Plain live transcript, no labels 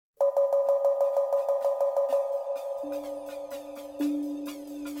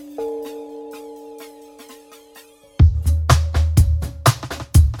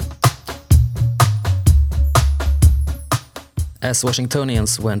As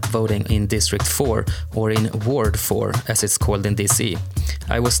Washingtonians went voting in District 4, or in Ward 4 as it's called in DC,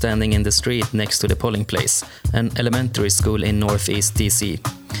 I was standing in the street next to the polling place, an elementary school in northeast DC.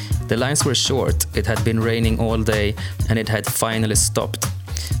 The lines were short, it had been raining all day, and it had finally stopped.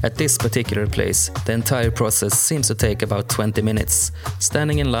 At this particular place, the entire process seems to take about 20 minutes,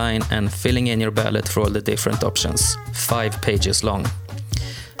 standing in line and filling in your ballot for all the different options, 5 pages long.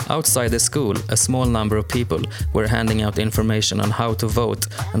 Outside the school, a small number of people were handing out information on how to vote,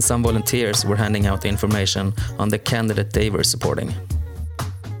 and some volunteers were handing out information on the candidate they were supporting.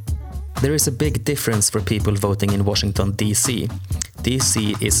 There is a big difference for people voting in Washington, D.C.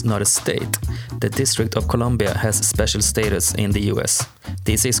 D.C. is not a state. The District of Columbia has special status in the US.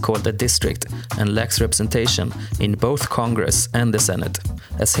 D.C. is called a district and lacks representation in both Congress and the Senate,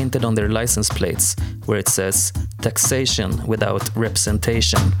 as hinted on their license plates, where it says taxation without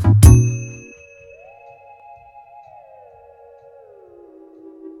representation.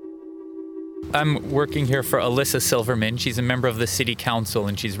 I'm working here for Alyssa Silverman. She's a member of the city council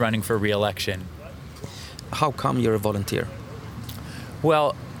and she's running for re-election. How come you're a volunteer?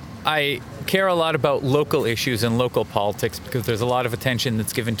 Well, I care a lot about local issues and local politics because there's a lot of attention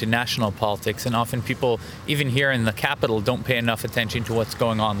that's given to national politics, and often people, even here in the capital, don't pay enough attention to what's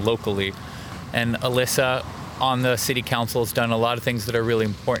going on locally. And Alyssa on the city council has done a lot of things that are really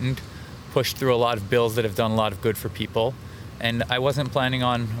important, pushed through a lot of bills that have done a lot of good for people. And I wasn't planning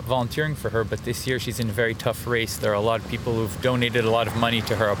on volunteering for her, but this year she's in a very tough race. There are a lot of people who've donated a lot of money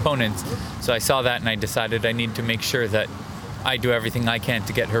to her opponents. So I saw that and I decided I need to make sure that I do everything I can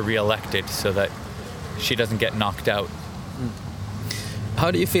to get her reelected so that she doesn't get knocked out. How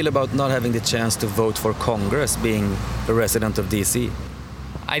do you feel about not having the chance to vote for Congress, being a resident of DC?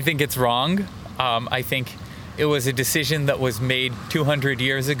 I think it's wrong. I think it was a decision that was made 200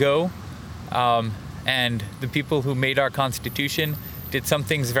 years ago. And the people who made our Constitution did some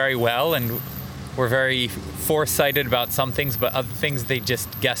things very well and were very foresighted about some things, but other things they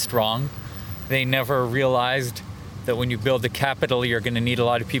just guessed wrong. They never realized that when you build the capital, you're going to need a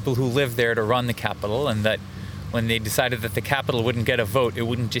lot of people who live there to run the capital, and that when they decided that the capital wouldn't get a vote, it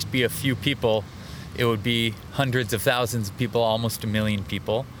wouldn't just be a few people, it would be hundreds of thousands of people, almost 1 million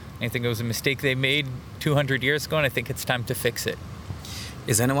people. I think it was a mistake they made 200 years ago, and I think it's time to fix it.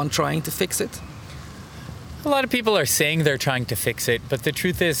 Is anyone trying to fix it? A lot of people are saying they're trying to fix it, but the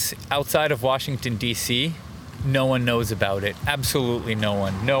truth is, outside of Washington, D.C., no one knows about it. Absolutely no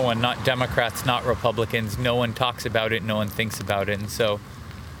one. No one, not Democrats, not Republicans. No one talks about it. No one thinks about it. And so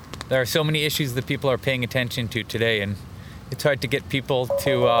there are so many issues that people are paying attention to today, and it's hard to get people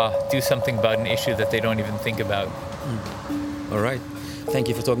to do something about an issue that they don't even think about. All right. Thank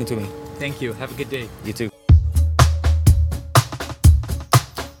you for talking to me. Thank you. Have a good day. You too.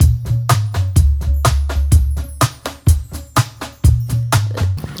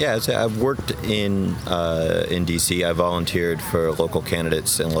 Yeah, so I've worked in DC. I volunteered for local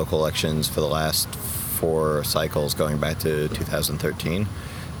candidates in local elections for the last 4 cycles, going back to 2013.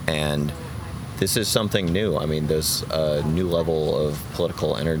 And this is something new. I mean, there's a new level of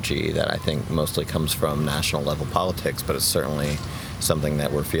political energy that I think mostly comes from national level politics, but it's certainly something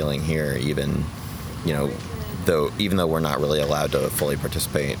that we're feeling here, even though we're not really allowed to fully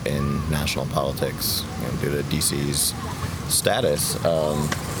participate in national politics, due to DC's status.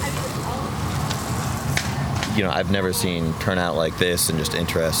 I've never seen turnout like this and just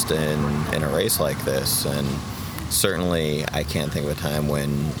interest in a race like this. And certainly I can't think of a time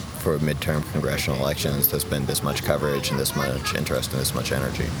when, for midterm congressional elections, there's been this much coverage and this much interest and this much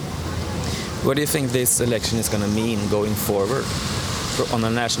energy. What do you think this election is going to mean going forward, on a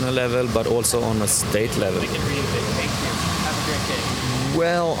national level, but also on a state level?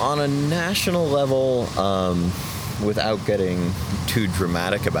 Well, on a national level, without getting too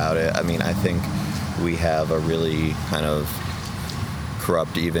dramatic about it, I mean, I think we have a really kind of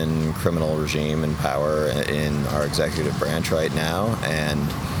corrupt, even criminal regime in power in our executive branch right now, and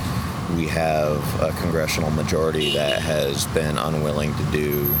we have a congressional majority that has been unwilling to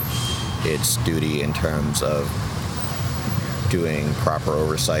do its duty in terms of doing proper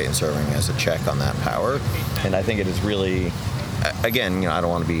oversight and serving as a check on that power. And I think it is really, again, I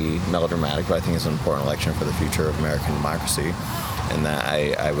don't want to be melodramatic, but I think it's an important election for the future of American democracy. And that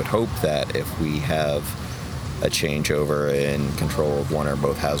I would hope that if we have a changeover in control of one or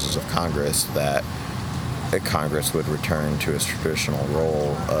both houses of Congress, that Congress would return to its traditional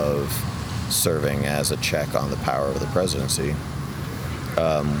role of serving as a check on the power of the presidency.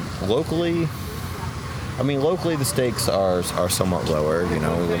 Locally, the stakes are somewhat lower. We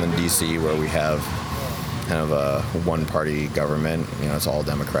live in D.C., where we have kind of a one-party government. You know, it's all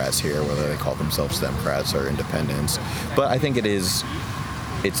Democrats here, whether they call themselves Democrats or independents. But I think it's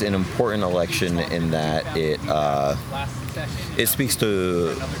an important election in that it speaks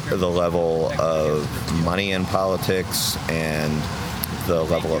to the level of money in politics and the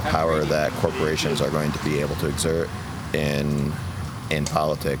level of power that corporations are going to be able to exert in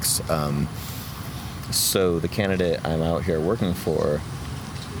politics. So the candidate I'm out here working for,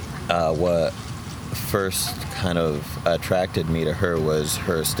 what first kind of attracted me to her was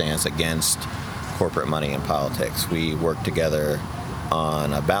her stance against corporate money in politics. We worked together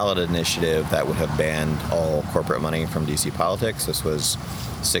on a ballot initiative that would have banned all corporate money from DC politics. This was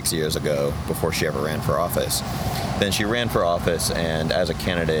 6 years ago, before she ever ran for office. Then she ran for office, and as a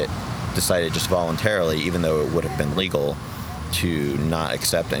candidate decided just voluntarily, even though it would have been legal, to not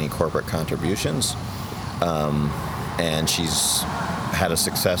accept any corporate contributions. And she's had a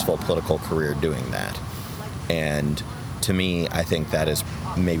successful political career doing that. And to me, I think that is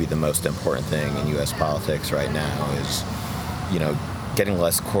maybe the most important thing in U.S. politics right now is, you know,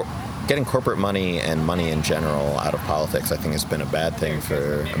 getting corporate money and money in general out of politics. I think has been a bad thing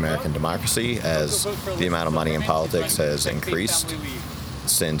for American democracy, as the amount of money in politics has increased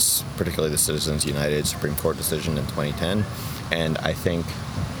since particularly the Citizens United Supreme Court decision in 2010. And I think,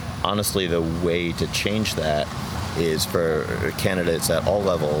 honestly, the way to change that is for candidates at all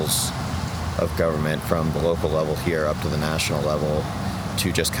levels of government, from the local level here up to the national level,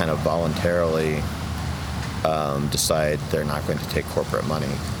 to just kind of voluntarily decide they're not going to take corporate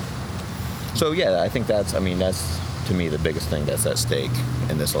money. So yeah, I think that's to me the biggest thing that's at stake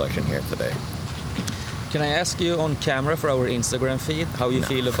in this election here today. Can I ask you on camera for our Instagram feed how you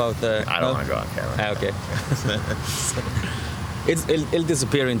feel about the... I don't want to go on camera. Okay. It'll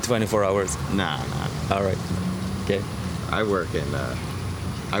disappear in 24 hours. Nah. All right. Okay. I work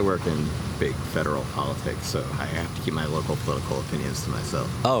in big federal politics, so I have to keep my local political opinions to myself.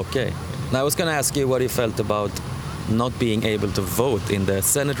 Oh, okay. Now I was going to ask you what you felt about not being able to vote in the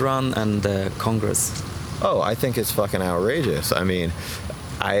Senate run and the Congress. Oh, I think it's fucking outrageous. I mean,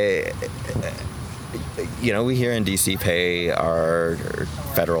 we here in DC pay our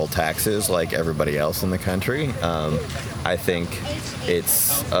federal taxes like everybody else in the country. I think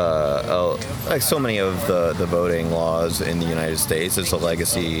it's like so many of the voting laws in the United States, it's a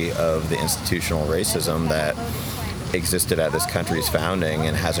legacy of the institutional racism that existed at this country's founding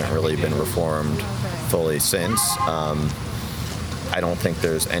and hasn't really been reformed fully since. I don't think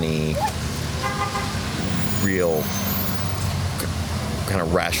there's any real kind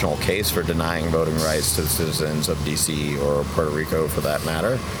of rational case for denying voting rights to the citizens of DC or Puerto Rico, for that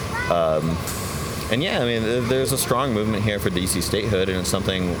matter. And yeah, I mean, there's a strong movement here for DC statehood, and it's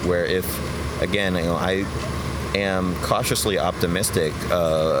something where if, again, I am cautiously optimistic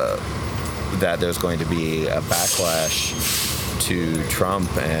that there's going to be a backlash to Trump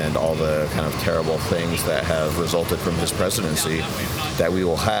and all the kind of terrible things that have resulted from his presidency, that we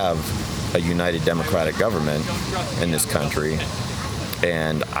will have a united democratic government in this country.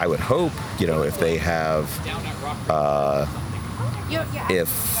 And I would hope, if they have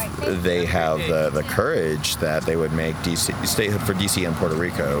the courage, that they would make statehood for DC and Puerto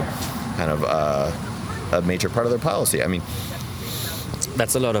Rico kind of a major part of their policy. I mean,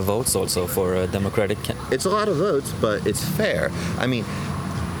 that's a lot of votes also for a Democratic. It's a lot of votes, but it's fair. I mean,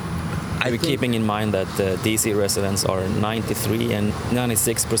 keeping in mind that DC residents are 93 and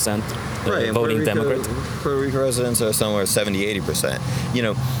 96% voting Democrat. Puerto Rico residents are somewhere 70-80%.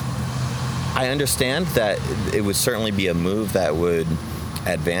 I understand that it would certainly be a move that would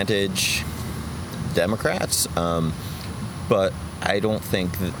advantage Democrats, but I don't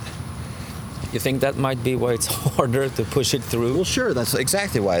think that... You think that might be why it's harder to push it through? Well, sure, that's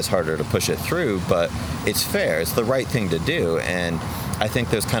exactly why it's harder to push it through, but it's fair. It's the right thing to do, and I think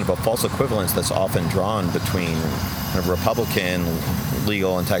there's kind of a false equivalence that's often drawn between Republican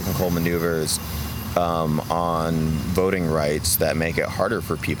legal and technical maneuvers on voting rights that make it harder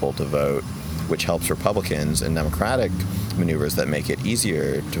for people to vote, which helps Republicans, and Democratic maneuvers that make it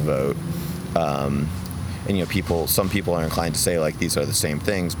easier to vote. And some people are inclined to say, like, these are the same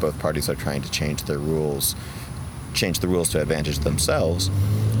things. Both parties are trying to change the rules to advantage themselves.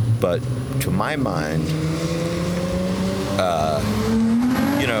 But to my mind,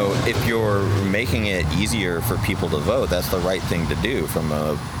 if you're making it easier for people to vote, that's the right thing to do from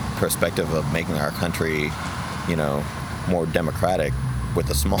a perspective of making our country, more democratic with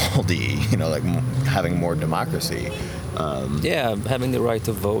a small d, like having more democracy. Having the right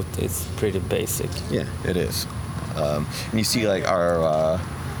to vote is pretty basic. Yeah, it is. And you see, like, our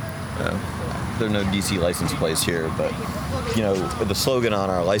there are no DC license plates here, but the slogan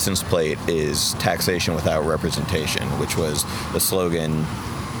on our license plate is "Taxation without representation," which was the slogan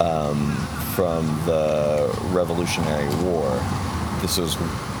from the Revolutionary War. This was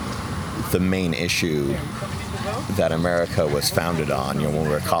the main issue that America was founded on, when we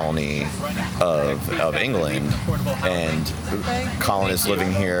were a colony of England, and colonists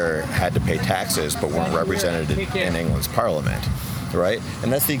living here had to pay taxes but weren't represented in England's parliament, right?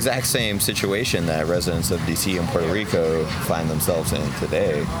 And that's the exact same situation that residents of DC and Puerto Rico find themselves in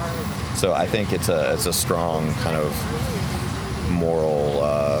today. So I think it's a strong kind of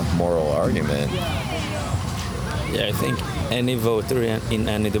moral argument. Yeah, I think any voter in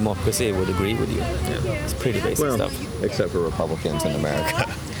any democracy would agree with you. Yeah. It's pretty basic stuff. Except for Republicans in America.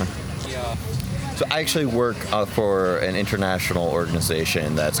 So I actually work for an international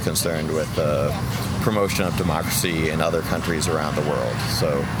organization that's concerned with the promotion of democracy in other countries around the world.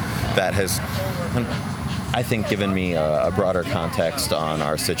 So that has, I think, given me a broader context on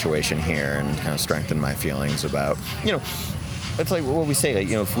our situation here and kind of strengthened my feelings about, it's like what we say,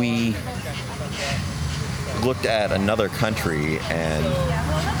 if we looked at another country and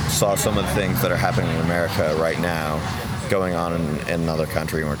saw some of the things that are happening in America right now going on in another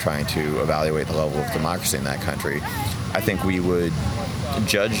country, and we're trying to evaluate the level of democracy in that country, I think we would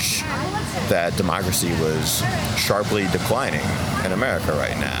judge that democracy was sharply declining in America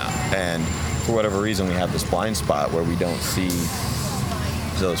right now. And for whatever reason, we have this blind spot where we don't see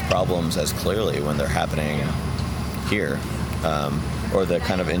those problems as clearly when they're happening here, or the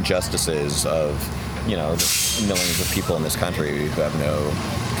kind of injustices of the millions of people in this country who have no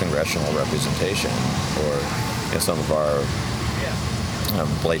congressional representation, or some of our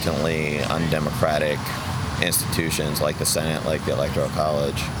blatantly undemocratic institutions like the Senate, like the Electoral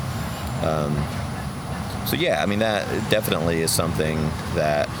College. So yeah, I mean, that definitely is something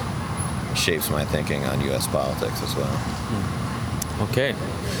that shapes my thinking on U.S. politics as well. Okay.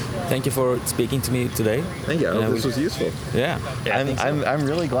 Thank you for speaking to me today. Thank you. I hope this was useful. Yeah. I'm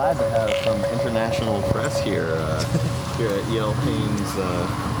really glad to have some international press here at Yale Payne's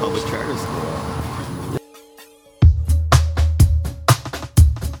Public Charter School.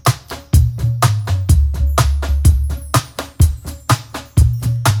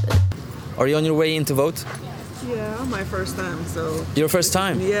 Are you on your way in to vote? Yeah, my first time. So. Your first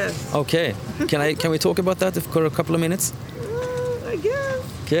time? Yes. Okay. Can we talk about that for a couple of minutes? I guess.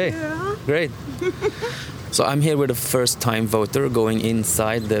 Okay. Yeah. Great. So I'm here with a first-time voter going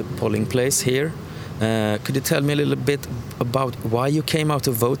inside the polling place here. Could you tell me a little bit about why you came out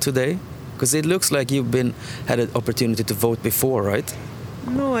to vote today? Because it looks like you've had an opportunity to vote before, right?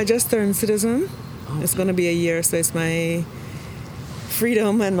 No, I just turned citizen. Okay. It's going to be a year, so it's my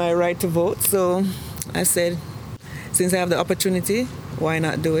freedom and my right to vote. So I said, since I have the opportunity, why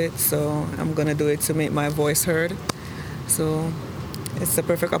not do it? So I'm going to do it to make my voice heard. So it's a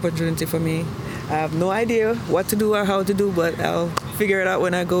perfect opportunity for me. I have no idea what to do or how to do, but I'll figure it out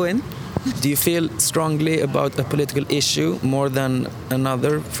when I go in. Do you feel strongly about a political issue more than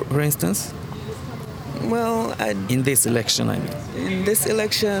another, for instance? Well, in this election, I mean. In this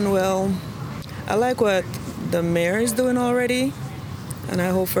election, well, I like what the mayor is doing already, and I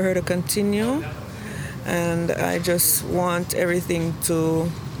hope for her to continue. And I just want everything to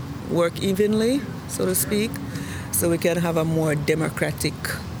work evenly, so to speak, so we can have a more democratic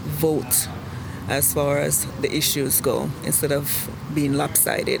vote as far as the issues go, instead of being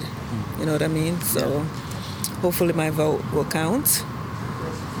lopsided. You know what I mean? So hopefully my vote will count,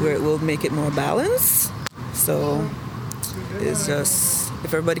 where it will make it more balanced. So it's just,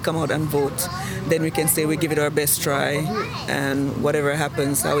 if everybody come out and vote, then we can say we give it our best try, and whatever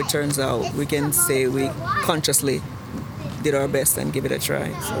happens, how it turns out, we can say we consciously did our best and give it a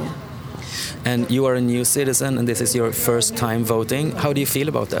try. So. And you are a new citizen, and this is your first time voting. How do you feel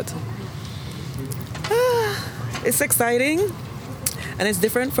about that? It's exciting, and it's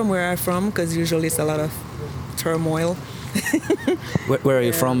different from where I'm from, because usually it's a lot of turmoil. Where are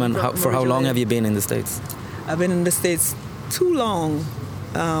you from, and for how long have you been in the States? I've been in the States too long,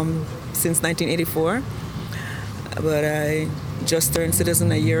 since 1984, but I just turned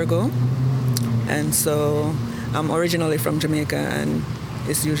citizen a year ago, and so I'm originally from Jamaica, and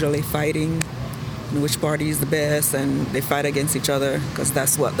it's usually fighting which party is the best, and they fight against each other because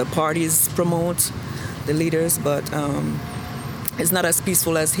that's what the parties promote, the leaders, but it's not as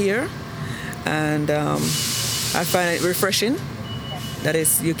peaceful as here, and I find it refreshing that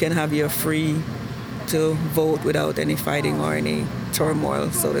you can have your free to vote without any fighting or any turmoil,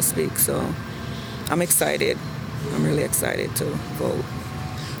 so to speak. So I'm excited. I'm really excited to vote.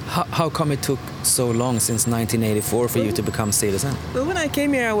 How come it took so long, since 1984, for you to become citizen? Well, when I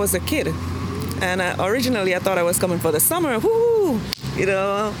came here, I was a kid. And originally I thought I was coming for the summer. Woo! You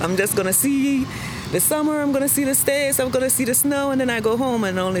know, I'm just going to see the summer, I'm going to see the States, I'm going to see the snow, and then I go home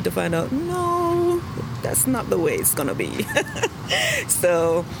and only to find out, no, that's not the way it's going to be.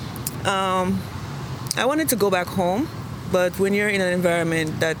 So I wanted to go back home, but when you're in an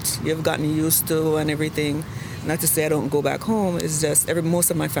environment that you've gotten used to and everything, not to say I don't go back home, it's just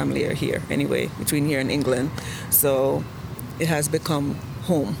most of my family are here anyway, between here and England. So it has become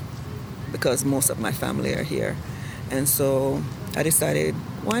home because most of my family are here. And so I decided,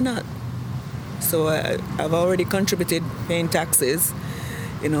 why not? So I've already contributed paying taxes.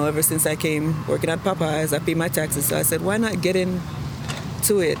 You know, ever since I came working at Popeyes, I pay my taxes. So I said, why not get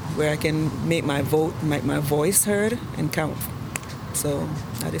into it where I can make my voice heard and count? So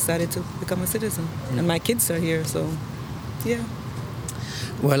I decided to become a citizen. And my kids are here, so yeah.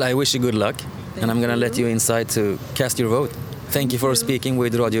 Well, I wish you good luck. And I'm going to let you inside to cast your vote. Thank you for speaking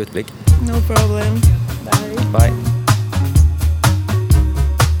with Radio Utblick. No problem. Bye. Bye.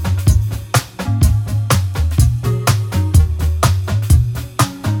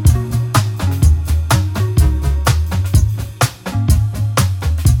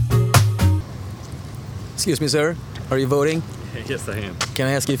 Excuse me, sir. Are you voting? Yes, I am. Can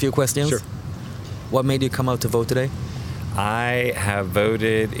I ask you a few questions? Sure. What made you come out to vote today? I have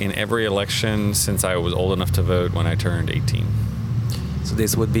voted in every election since I was old enough to vote when I turned 18. So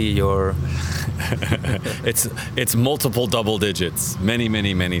this would be your... It's multiple double digits, many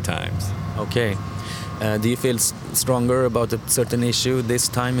times. Okay. Do you feel stronger about a certain issue this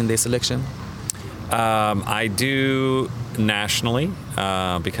time in this election? I do nationally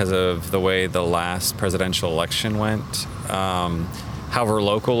because of the way the last presidential election went. However,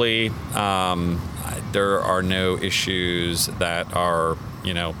 locally, there are no issues that are,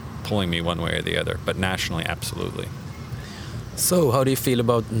 pulling me one way or the other. But nationally, absolutely. So how do you feel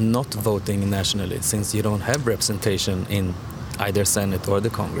about not voting nationally, since you don't have representation in either Senate or the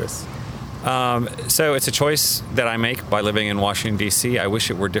Congress? So it's a choice that I make by living in Washington, D.C. I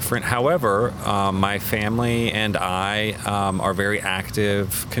wish it were different. However, my family and I are very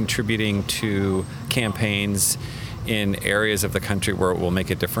active contributing to campaigns in areas of the country where it will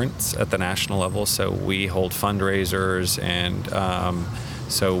make a difference at the national level. So we hold fundraisers, and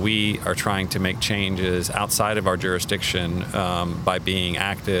so we are trying to make changes outside of our jurisdiction by being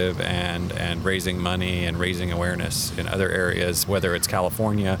active and raising money and raising awareness in other areas, whether it's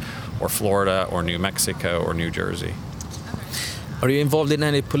California or Florida or New Mexico or New Jersey. Are you involved in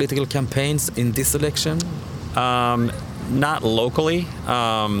any political campaigns in this election? Not locally,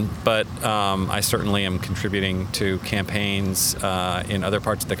 but I certainly am contributing to campaigns in other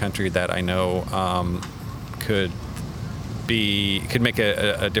parts of the country that I know could make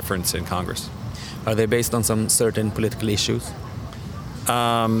a difference in Congress. Are they based on some certain political issues?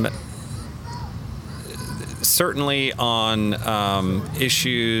 Certainly on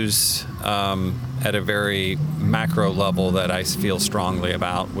issues at a very macro level that I feel strongly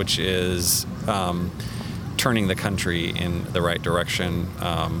about, which is turning the country in the right direction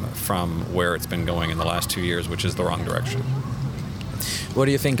from where it's been going in the last 2 years, which is the wrong direction. What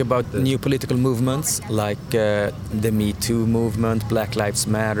do you think about new political movements like the Me Too movement, Black Lives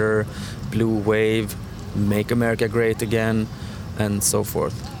Matter, Blue Wave, Make America Great Again, and so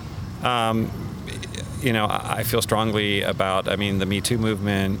forth? I feel strongly about, the Me Too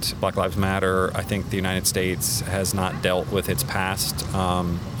movement, Black Lives Matter. I think the United States has not dealt with its past.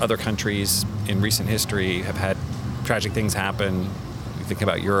 Other countries in recent history have had tragic things happen. You think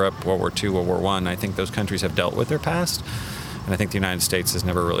about Europe, World War II, World War I. I think those countries have dealt with their past. And I think the United States has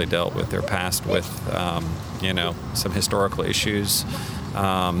never really dealt with their past with, some historical issues.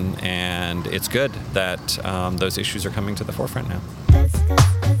 And it's good that those issues are coming to the forefront now.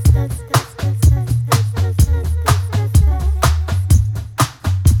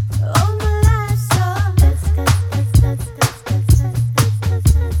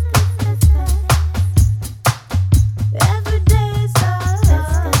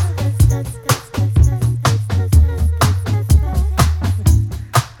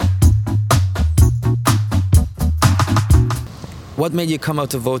 What made you come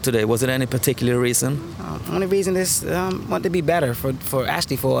out to vote today? Was it any particular reason? Only reason is want to be better for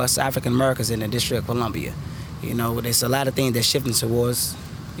us African Americans in the District of Columbia. There's a lot of things that's shifting towards,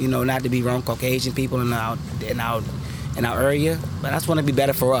 not to be wrong, Caucasian people in our area, but I just want to be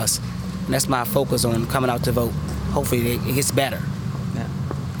better for us, and that's my focus on coming out to vote. Hopefully, it gets better. Yeah,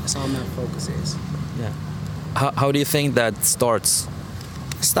 that's all my focus is. Yeah. How do you think that starts?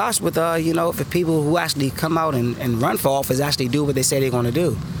 It starts with, for people who actually come out and run for office actually do what they say they're going to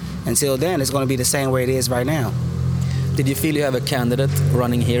do. Until then, it's going to be the same way it is right now. Did you feel you have a candidate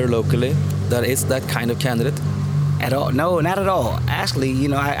running here locally that is that kind of candidate? At all? No, not at all.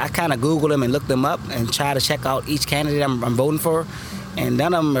 Actually, I kind of Google them and look them up and try to check out each candidate I'm voting for, and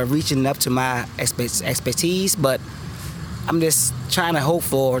none of them are reaching up to my expertise, but I'm just trying to hope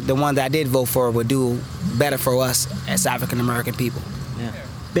for the one that I did vote for would do better for us as African American people. Yeah.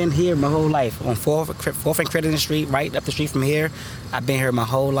 Been here my whole life on 4th and Crittenden Street, right up the street from here. I've been here my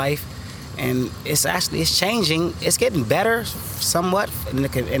whole life, and it's changing. It's getting better somewhat in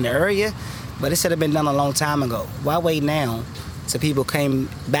the area, but it should have been done a long time ago. Why wait now till people came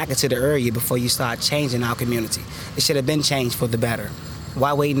back into the area before you start changing our community? It should have been changed for the better.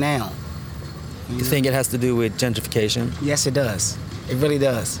 Why wait now? You think it has to do with gentrification? Yes, it does. It really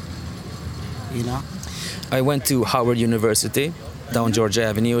does. I went to Howard University down Georgia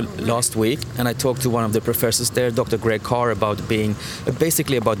Avenue last week, and I talked to one of the professors there, Dr. Greg Carr, about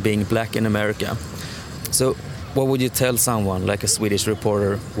basically about being black in America. So what would you tell someone, like a Swedish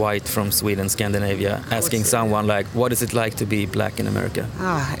reporter, white from Sweden, Scandinavia, asking someone like, what is it like to be black in America?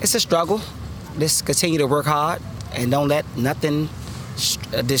 It's a struggle. Just continue to work hard and don't let nothing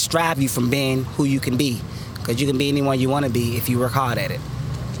distract you from being who you can be, because you can be anyone you want to be if you work hard at it.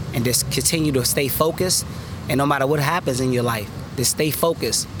 And just continue to stay focused, and no matter what happens in your life, just stay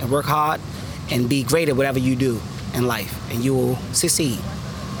focused and work hard and be great at whatever you do in life, and you will succeed.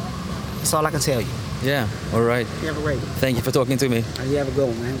 That's all I can tell you. Yeah, all right. You have a great one. Thank you for talking to me. You have a good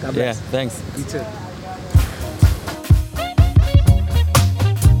one, man. God bless. Yeah, thanks. You too.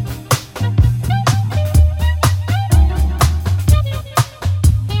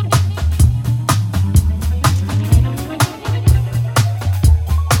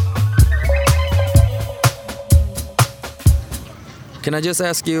 Can I just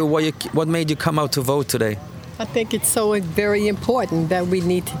ask you what made you come out to vote today? I think it's so very important that we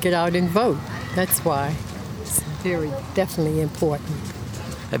need to get out and vote. That's why. It's very, definitely important.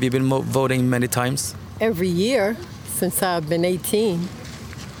 Have you been voting many times? Every year since I've been 18.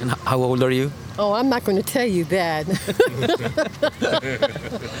 And how old are you? Oh, I'm not going to tell you that.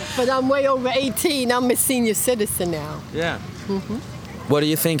 But I'm way over 18. I'm a senior citizen now. Yeah. What do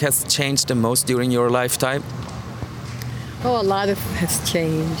you think has changed the most during your lifetime? Oh, a lot has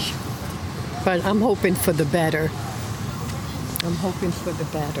changed. But I'm hoping for the better. I'm hoping for the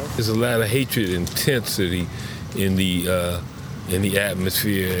better. There's a lot of hatred, intensity in the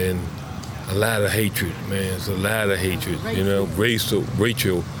atmosphere, and a lot of hatred, man. It's a lot of hatred.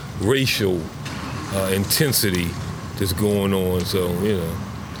 Racial intensity that's going on. So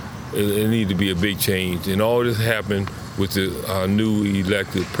it needs to be a big change. And all this happened with our new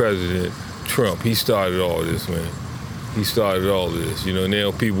elected president, Trump. He started all this, man. He started all this.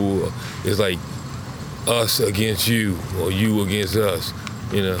 Now people, it's like us against you or you against us.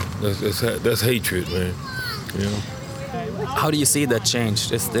 That's hatred, man. How do you see that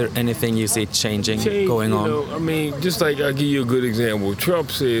change? Is there anything you see changing going on? Just like I'll give you a good example.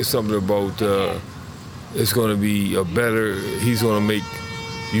 Trump said something about it's going to be he's going to make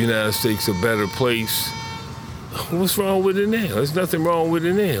the United States a better place. What's wrong with it now? There's nothing wrong with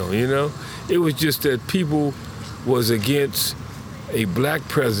it now, It was just that people was against a black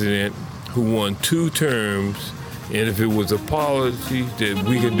president who won 2 terms, and if it was a policy that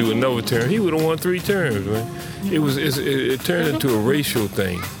we could do another term, he would have won 3 terms, man. It turned into a racial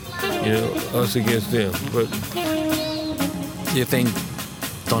thing, us against them. But Do you think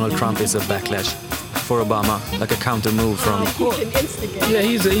Donald Trump is a backlash for Obama, like a counter move from? He's an instigator. yeah,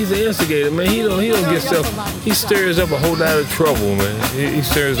 he's an instigator, man. He don't get stuff. He stirs up a whole lot of trouble, man. He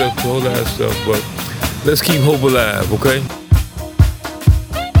stirs up a whole lot of stuff. But let's keep hope alive, okay?